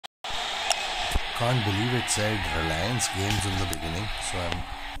can't believe it said Reliance Games in the beginning, so I'm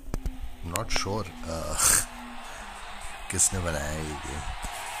not sure किसने बनाया ये game.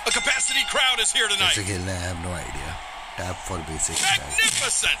 A capacity crowd is here tonight. कैसे खेलना है? I have no idea. Tap for basic.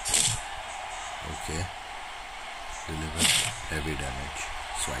 Magnificent. Okay. Deliver heavy damage.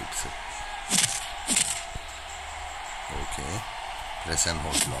 Swipe se. Okay. Press and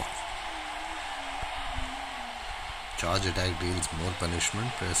hold block. Charge attack deals more punishment.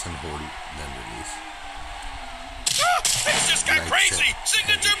 Press and hold, then release. It's just got crazy!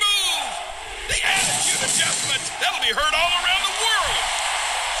 Signature move! The attitude adjustment! That'll be heard all around the world!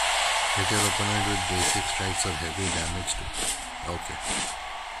 Hit your opponent with basic strikes or heavy damage too. Okay.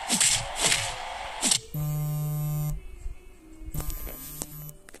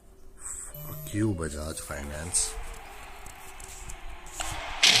 Fuck you, Bajaj Finance.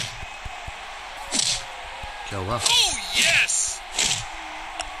 क्या हुआ? Oh yes!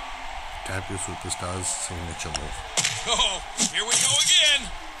 Tap your superstar's signature move. Oh, here we go again!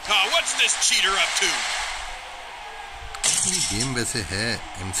 What's this cheater up to? ये game वैसे है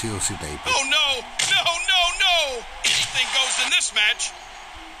MCOC type. Oh no! No! No! No! Anything goes in this match.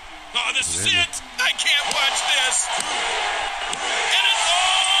 Oh, this is it! I can't watch this! And it's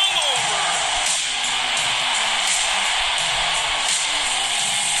all over!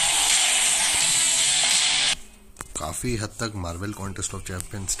 काफी हद तक Marvel contest of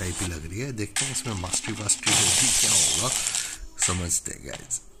champions type ही लग रही है. देखते हैं इसमें मास्टरी होगी क्या होगा. समझते हैं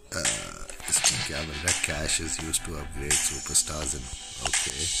गाइस. इसमें क्या मिल रहा है? Cash is used to upgrade superstars in.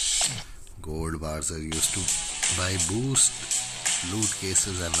 Okay. Gold bars are used to bye boost लूट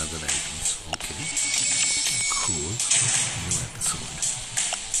cases and other items. Okay. Cool. New episode.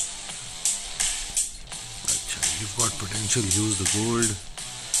 अच्छा, you've got potential. Use the gold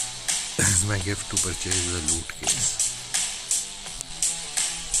as my gift to purchase the loot case.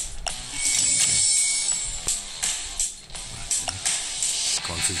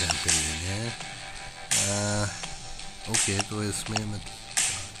 कौन से champion लेने हैं? Okay, तो इसमें मैं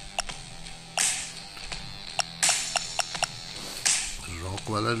rock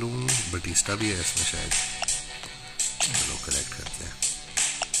वाला लूँ. बटिस्टा भी है इसमें शायद. चलो कलेक्ट करते हैं.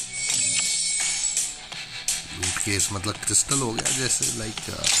 लूट केस मतलब क्रिस्टल हो गया जैसे लाइक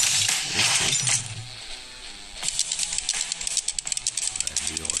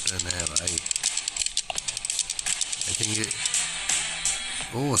ऑर्डन है भाई. आई थिंक ये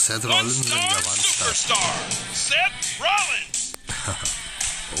सेथ रॉलिंस ने लिया 1 स्टार. Seth Rollins.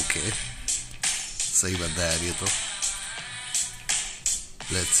 ओके, सही बंदा है ये तो.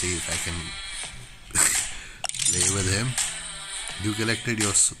 Let's see if I can play with him. You collected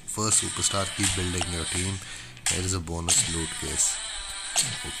your first superstar. Keep building your team. Here is a bonus loot case.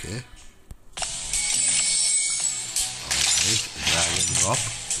 Okay. Alright, dragon drop.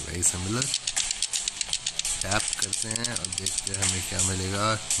 Very similar. Tap करते हैं और देखते हैं हमें क्या मिलेगा.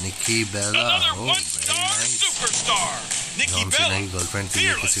 निकी बेला. Oh, very nice. John Cena की girlfriend थी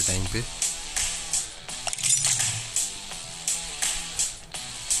किसी टाइम पे.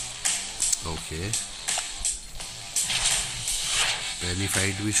 ओके. पहली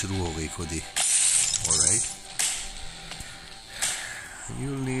फाइट भी शुरू हो गई खुद ही. Alright.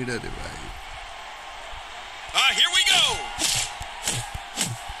 You need a revive. Here we go.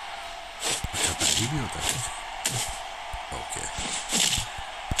 अच्छा, पैरी भी होता है. Okay.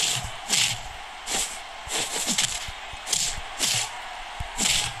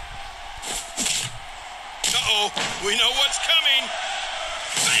 Uh-oh, we know what's coming.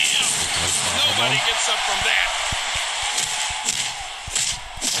 Bam! Nobody gets up from that.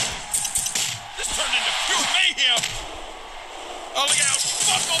 This turned into pure mayhem. Oh, look out!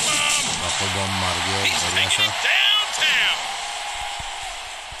 Buckle bomb! Buckle bomb मार दिया. He's taking it downtown.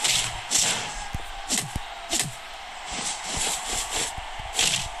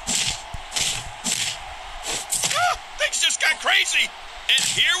 Things just got crazy. And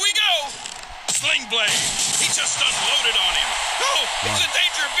here we go. Sling blade. He just unloaded on him. Oh, he's in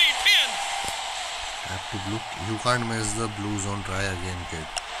danger of being pinned. Have to blue. You can't miss the blue zone. Try again, kid.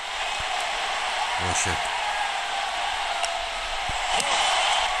 Oh shit.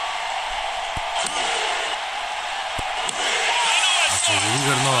 अच्छा, यही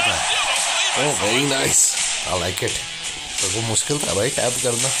करना होता है. Oh, very nice. I like it. तो वो मुश्किल था भाई टैप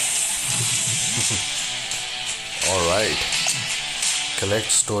करना. All right. Collect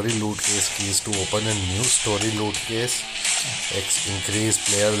story loot case keys to open a new story loot case. Increase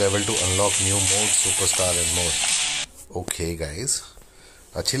player level to unlock new modes, superstar and more. Okay guys.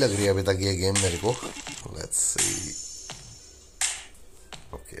 अच्छी लग रही है अभी तक ये गेम मेरे को. Let's see.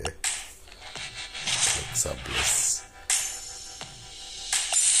 Okay. Fix up this.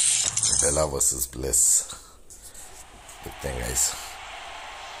 Bella versus Bliss. देखते हैं guys.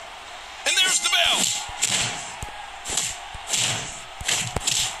 And there's the bell.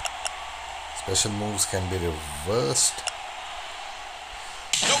 Special moves can be reversed.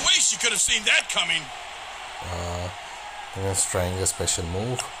 No way she could have seen that coming. Let's try a special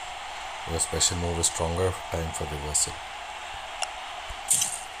move. Your special move is stronger. Time for reversal.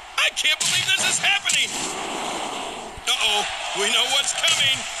 I can't believe this is happening. Uh-oh, we know what's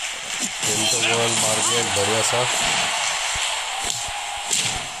coming. Kill the world मार दिया बढ़िया सा.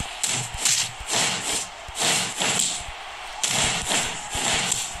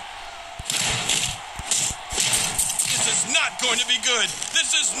 This is not going to be good.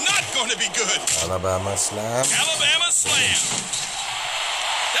 This is not going to be good. Alabama Slam. Alabama Slam.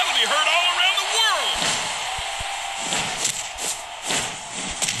 That'll be heard all around the world.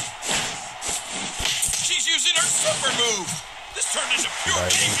 She's using her super move. This turned into pure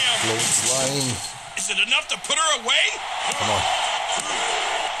Diving mayhem. clothesline. Is it enough to put her away? Come on.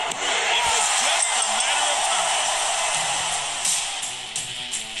 It was just a matter of time.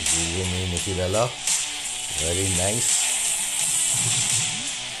 GG me Nikki Bella. Very nice.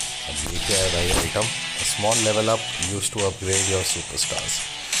 अब ये क्या है भाई item? A small level up used to upgrade your superstars.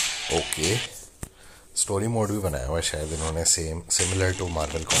 Okay. Story mode भी बनाया हुआ है शायद इन्होंने similar to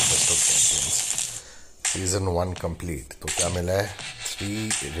Marvel contest of champions. Season 1 complete. तो क्या मिला है?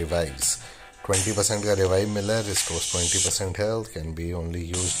 3 रिवाइव्स. 20% का रिवाइव मिला है. Restores 20% health. Can be only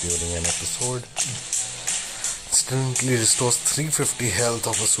used during an episode. Instantly restores 350 health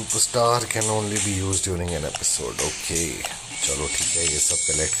of a superstar. Can only be used during an episode. Okay. चलो ठीक है ये सब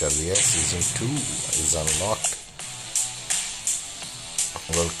कलेक्ट कर लिया. Season 2 is unlocked.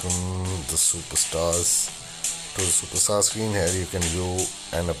 Welcome the superstars to the superstar screen. Here you can view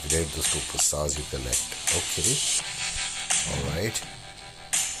and upgrade the superstars you collect. Okay. Alright.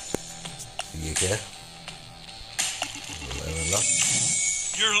 ये क्या है? Level up.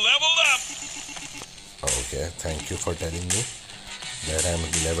 You're leveled up. Okay, thank you for telling me that I'm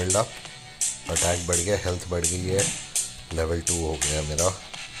leveled up. Attack बढ़ गया, health बढ़ गई है, level 2 हो गया मेरा.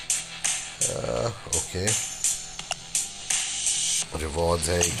 Okay. Rewards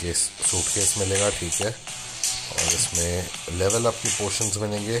है कि सूटकेस मिलेगा ठीक है और इसमें level up की पोर्शंस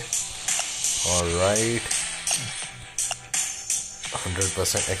मिलेंगे. Alright.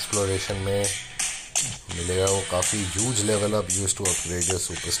 100% exploration में मिलेगा वो काफ़ी huge level up used to upgrade your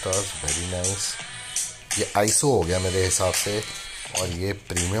superstars. Very nice. ये आईसो हो गया मेरे हिसाब से और ये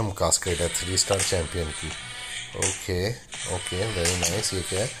प्रीमियम कास्केट है 3 स्टार चैंपियन की. Okay okay very nice. ये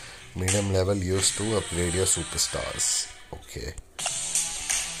क्या है? Medium level use to upgrade your superstars. Okay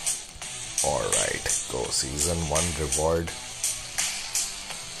alright. तो सीजन 1 रिवॉर्ड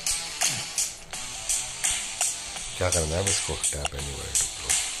क्या करना है इसको? Tap anywhere to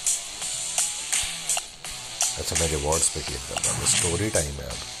close. अच्छा मैं रिवॉर्ड्स पे क्लिक कर रहा हूँ. स्टोरी टाइम है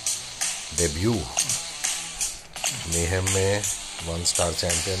अब. डेब्यू मेहम में 1 स्टार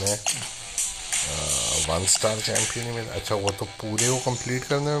चैंपियन है. 1 स्टार चैंपियन ही मिला. अच्छा वो तो पूरे को कंप्लीट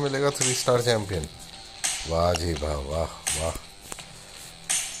करने में मिलेगा 3 स्टार चैंपियन. वाह जी वाह वाह वाह.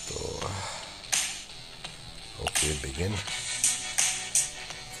 तो okay begin.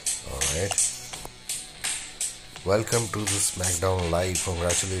 Alright. Welcome to the SmackDown Live.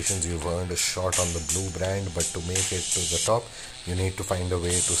 Congratulations, you've earned a shot on the blue brand, but to make it to the top, you need to find a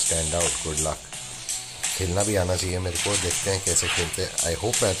way to stand out. Good luck. खेलना भी आना चाहिए मेरे को. देखते हैं कैसे खेलते हैं. I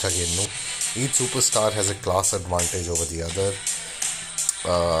hope मैं अच्छा खेल लूँ. Each superstar has a class advantage over the other.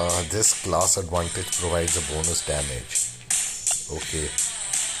 This class advantage provides a bonus damage. Okay.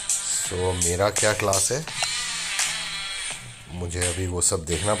 So मेरा क्या क्लास है? मुझे अभी वो सब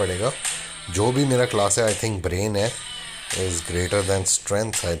देखना पड़ेगा. जो भी मेरा क्लास है आई थिंक ब्रेन है is greater than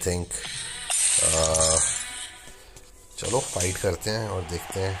strength I think. चलो फाइट करते हैं और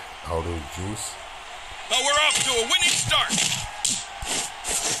देखते हैं how do use. But we're off to a winning start.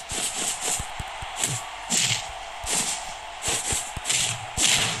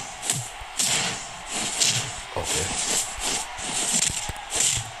 Okay.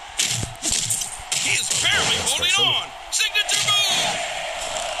 He is barely holding on. Signature move.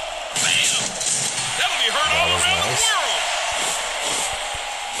 Bam! That'll be heard all around the world.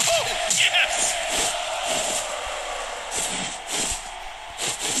 Oh, yes!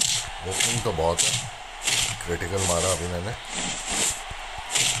 Opening तो बहुत है. Critical मारा अभी मैंने.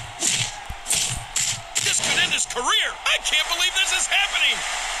 This could end his career. I can't believe this is happening.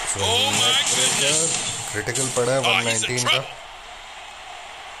 Oh my goodness. Critical पड़ा है 119 का.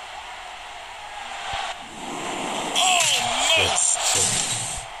 Almost.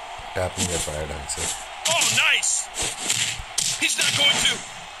 Tap नहीं कर पाया ढंग से. Oh, nice. He's not going to.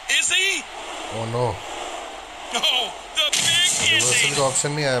 Is he? no. Oh, the big Reversal ending. का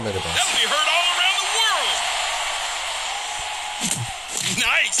option नहीं आया मेरे पास. That'll be heard all around the world.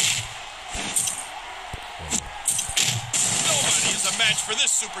 Nice. Nobody is a match for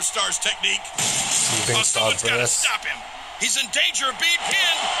this superstar's technique. Shooting star Someone's got to press. stop him. He's in danger of being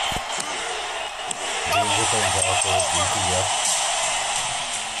pinned.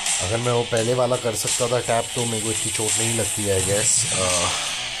 अगर मैं वो पहले वाला कर सकता था टैप तो मेरे को इतनी चोट नहीं लगती है, आई गेस.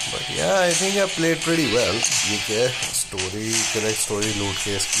 बट या I think I played pretty well. ये क्या है? स्टोरी करेक्ट स्टोरी लूट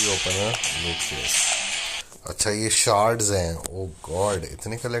केस की ओपनर लूट केस. अच्छा ये शार्ड्स हैं. ओ गॉड,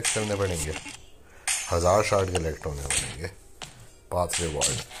 इतने कलेक्ट करने पड़ेंगे. 1000 शार्ड कलेक्ट होने पड़ेंगे. Path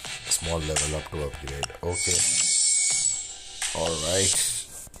reward small level up to upgrade. Okay alright.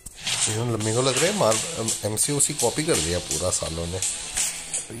 मेरे को लग रहा है MCOC कॉपी कर दिया पूरा सालों ने.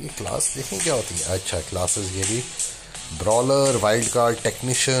 तो ये क्लास देखें क्या होती है. अच्छा क्लासेस ये भी brawler, wild card,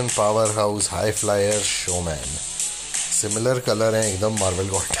 technician, power house, high flyer, showman. Similar colour हैं एकदम मार्वल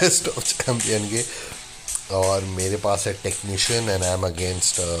कॉन्टेस्ट ऑफ चैम्पियन के. और मेरे पास है technician and I am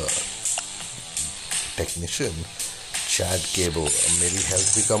against technician. Chat केबो. मेरी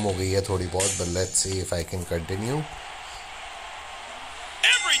हेल्थ भी कम हो गई है थोड़ी बहुत. But let's see if I can continue.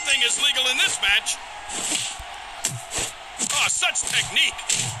 Everything is legal in this match. Oh, such technique.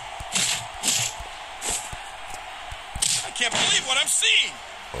 I can't believe what I'm seeing.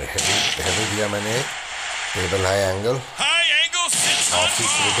 Heavy दिया मैंने. Table high angle. High angle sits on काफी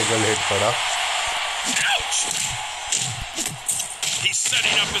critical hit पड़ा. Ouch! He's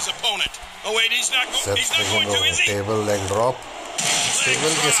setting up his opponent. Oh wait, he's not going to, is he? Table leg drop.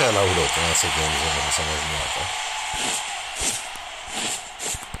 Table कैसे allowed होते हैं ऐसे games में, मुझे समझ नहीं आता.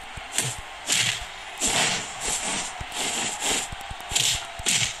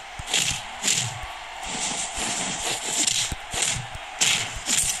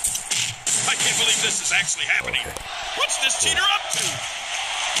 This is actually happening. Okay. What's this cheater up to?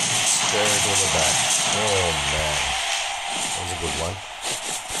 Straight to the back. Oh man, that was a good one.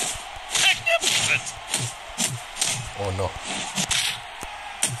 Magnificent. Oh no.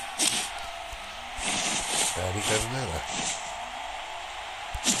 Carry कर देना.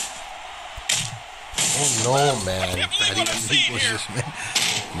 Oh no man. Carry करने की कोशिश में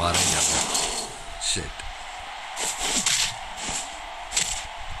मारा जाता. Shit.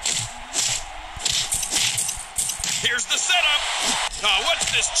 Here's the setup. Oh, what's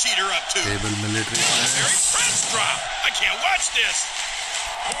this cheater up to? Table military press drop. I can't watch this.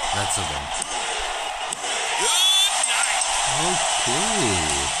 That's a win. Good night. Okay.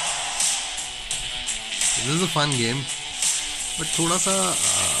 This is a fun game, but थोड़ा सा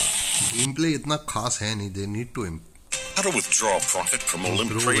gameplay इतना खास है नहीं. They need to How to withdraw profit from a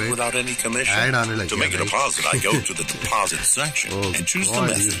limit trade without any commission? To make a deposit, I go to the deposit section and choose the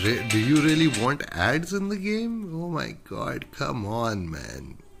method. Do you really want ads in the game? Oh my god, come on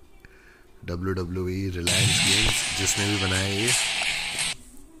man. WWE Reliance Games जिसने भी बनाया ये.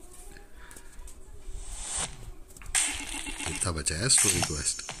 कितना बचा है story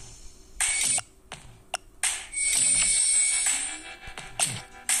quest.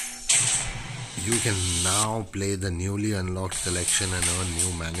 You can now play the newly unlocked collection and earn new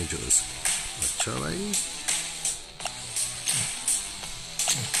managers. अच्छा भाई.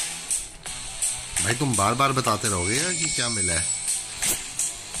 भाई तुम बार बार बताते रहोगे यार कि क्या मिला है.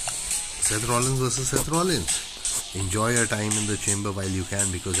 Seth Rollins versus Seth Rollins. Enjoy your time in the chamber while you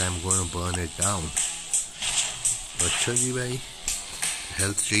can because I'm going to burn it down. अच्छा जी भाई.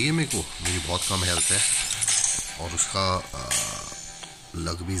 हेल्थ चाहिए मेरे को. मेरी बहुत कम हेल्थ है और उसका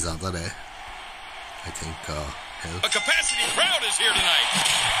लग भी ज़्यादा रहा है. I think help. A capacity crowd is here tonight.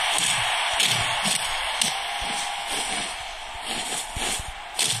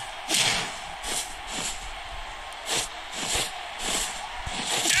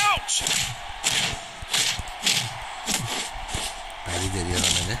 Ouch! पहली दे दिया था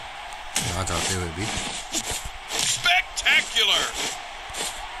मैंने ना चाहते हुए भी. Spectacular.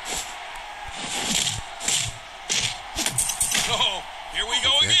 Oh, here we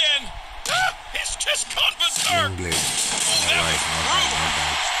go again. He's just gone berserk. Blade. That Alright, was not brutal.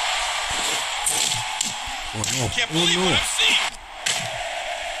 bad. Oh no! Can't Oh believe no! what I'm seeing.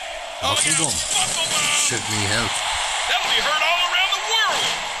 Oh, Buckle yeah, bomb. buckle bomb. Shit, need help. That'll be heard all around the world.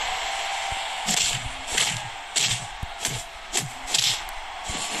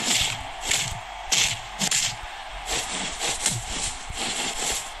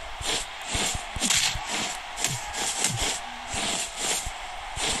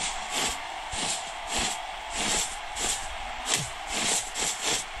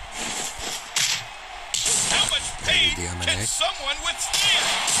 Can someone withstand?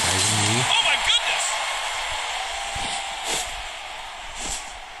 Oh my goodness!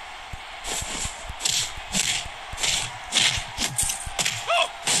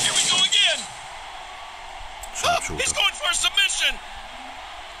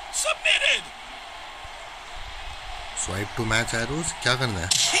 submitted. Swipe to match arrows. क्या करना है?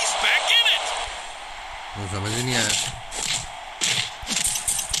 He's back in it. मुझे समझ ही नहीं आया.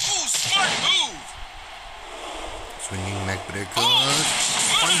 Ooh, smart move. Swinging neck breaker.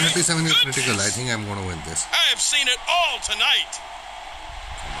 137 is critical. I think I'm gonna win this. I have seen it all tonight.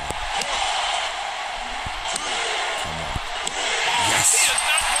 Yes. He is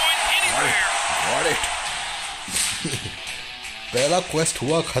not going anywhere. Got it. पहला quest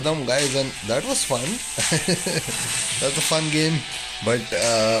हुआ खत्म guys and that was fun. That's a fun game. But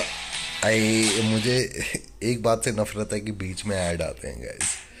मुझे एक बात से नफरत है कि बीच में ऐड आते हैं guys.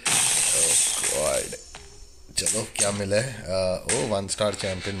 Oh God. चलो क्या मिला है? 1 स्टार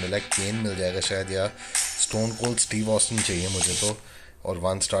चैंपियन मिला है. केन मिल जाएगा शायद या स्टोन कोल्ड स्टीव ऑस्टिन चाहिए मुझे तो. और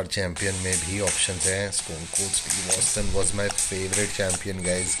 1 स्टार चैंपियन में भी ऑप्शंस हैं. Stone cold Steve Austin was my favourite champion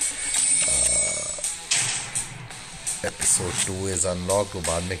guys. Episode 2 is unlock. तो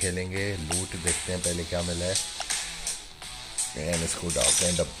बाद में खेलेंगे. लूट देखते हैं पहले क्या मिला है. एंड इसको डालते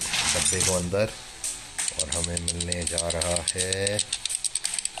हैं डब्बे को अंदर. और हमें मिलने जा रहा है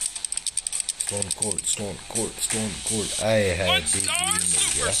स्टोन कोल्ड. आए है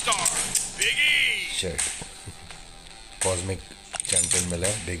शर्ट. कॉस्मिक चैंपियन मिला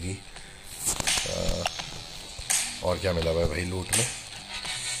है बिगी. और क्या मिला हुआ है भाई लूट में?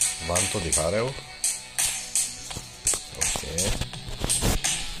 1 तो दिखा रहे हो. ओके.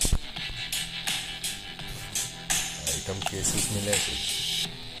 आइटम केसेस मिले कुछ.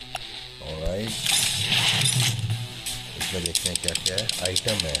 ऑलराइट. इसमें देखते हैं क्या क्या है.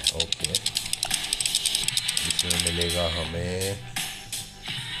 आइटम है. ओके. इसमें मिलेगा हमें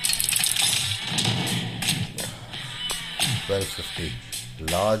 1250.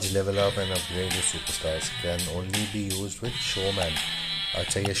 Large level up and upgrade the superstars can only be used with showman.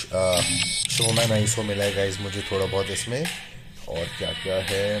 अच्छा ये showman आइसो मिला है गाइज मुझे थोड़ा बहुत इसमें. और क्या क्या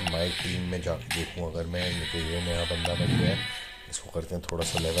है माई टीम में जाके देखूँ अगर मैं. ये नया बंदा मिल गया है. इसको करते हैं थोड़ा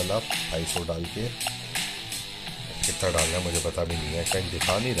सा लेवल अप आइसो डाल के. कितना डालना है मुझे पता भी नहीं है. कहीं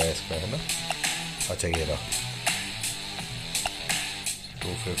दिखा नहीं रहा है इसका है ना. अच्छा ये रहा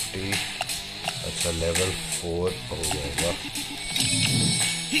 250. अच्छा लेवल 4 हो जाएगा.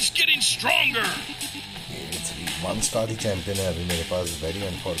 He's getting stronger. 1 स्टार ही चैंपियन है अभी मेरे पास. Very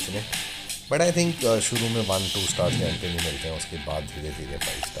unfortunate. But I think शुरू में 1-2 स्टार चैंपियन ही मिलते हैं. उसके बाद धीरे धीरे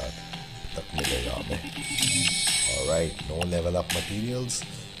 5 स्टार तक मिलेगा हमें. Alright. No level up materials.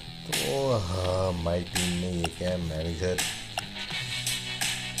 तो माई टीम में ये क्या है मैनेजर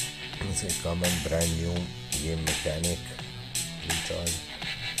से कम एंड ब्रांड न्यू. ये mechanic recharge.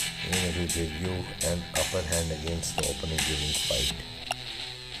 It will give you an upper hand against the opponent during fight.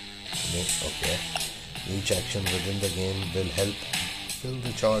 Okay. Each action within the game will help fill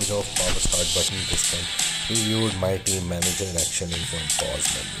the charge of power start button discount. Reviewed my team manager action info and pause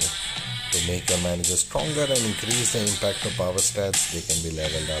menu. To make your manager stronger and increase the impact of power stats, they can be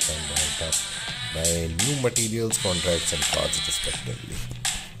leveled up and ranked up by new materials, contracts and cards respectively.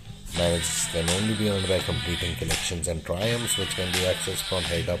 Managers can only be earned by completing collections and triumphs, which can be accessed from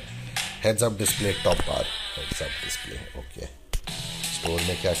heads up display top bar. Heads up display. Okay. Store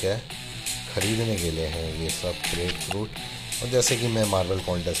में क्या क्या है खरीदने के लिए हैं ये सब. Great fruit. और जैसे कि मैं मार्वल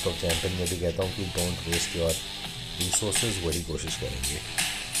कॉन्टेस्ट ऑफ चैंपियन में भी कहता हूँ कि डोंट वेस्ट योर रिसोर्सेज. वही कोशिश करेंगे.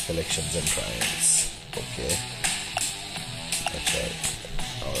 Collections and trials. ओके. अच्छा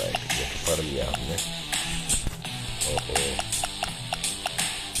ऑलराइट. ये तो पढ़ लिया हमने. ओहो.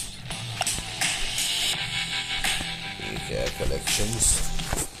 Yeah, collection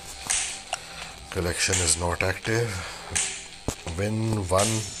is not active. Win 1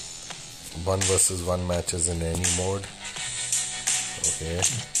 versus 1 matches in any mode. Okay.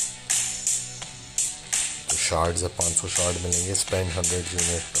 तो shards है 500 shard मिलेंगे. Spend 100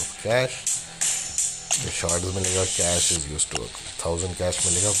 unit of cash. तो shards मिलेगा. Cash is used to 1000 cash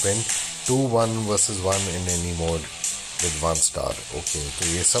मिलेगा. Win 2-1 versus 1 in any mode with 1 star. Okay. तो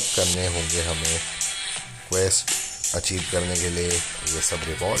ये सब करने होंगे हमें quest अचीव करने के लिए. ये सब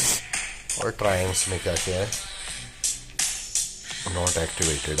रिवॉर्ड और ट्रायम्स में क्या क्या है नॉट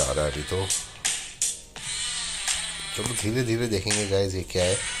एक्टिवेटेड आ रहा है अभी. तो चलो धीरे धीरे देखेंगे गाइज ये क्या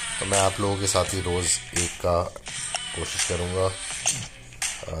है. तो मैं आप लोगों के साथ ही रोज़ एक का कोशिश करूँगा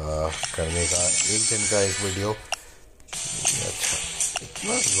करने का. एक दिन का एक वीडियो. अच्छा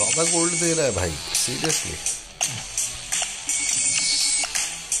इतना ज़्यादा गोल्ड दे रहा है भाई seriously.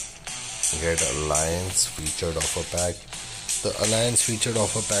 Get Alliance featured offer pack. The Alliance featured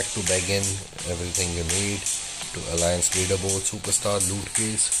offer pack to begin everything you need to Alliance leaderboard, superstar loot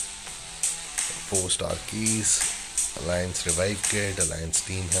case, 4-star keys, Alliance revive kit, Alliance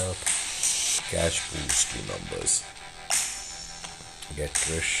team help, cash boost 2 numbers. Gate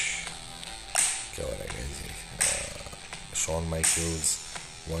Trish, क्या हो रहा है जी, Shawn Michaels,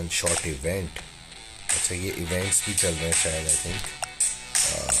 one shot event. अच्छा ये events भी चल रहे हैं शायद, आई थिंक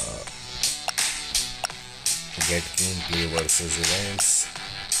गेट कीन प्ले वर्सेस इवेंट्स।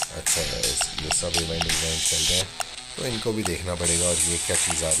 अच्छा ये सब इवेंट चल रहे हैं, तो इनको भी देखना पड़ेगा। और ये क्या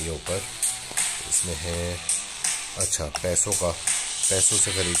चीज़ आ रही है ऊपर, इसमें है अच्छा पैसों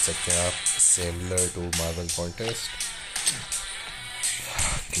से खरीद सकते हैं आप, similar to Marvel contest.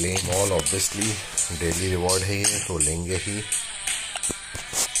 Claim all, obviously daily reward है ये, तो लेंगे ही।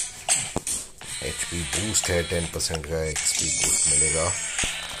 HP बूस्ट है, 10% का XP बूस्ट मिलेगा।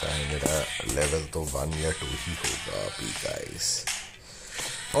 मेरा लेवल तो 1 या 2 ही होगा अभी गाइस।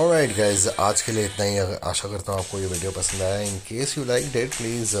 ऑलराइट गाइज, आज के लिए इतना ही। आशा करता हूँ आपको ये वीडियो पसंद आया। In case you like it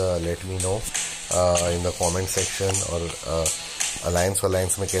please let me know in the comment section, और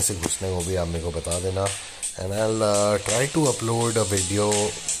अलायंस में कैसे घुसने वो भी आप मेरे को बता देना। And I will try to upload a video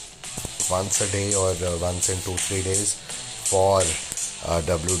once a day or once in 2-3 days for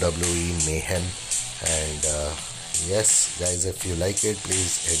WWE Mayhem. And yes guys, if you like it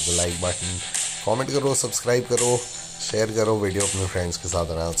please hit the like button, comment करो, subscribe करो, share करो video अपने friends के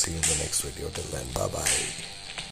साथ। and I'll see you in the next video. Till then, bye bye.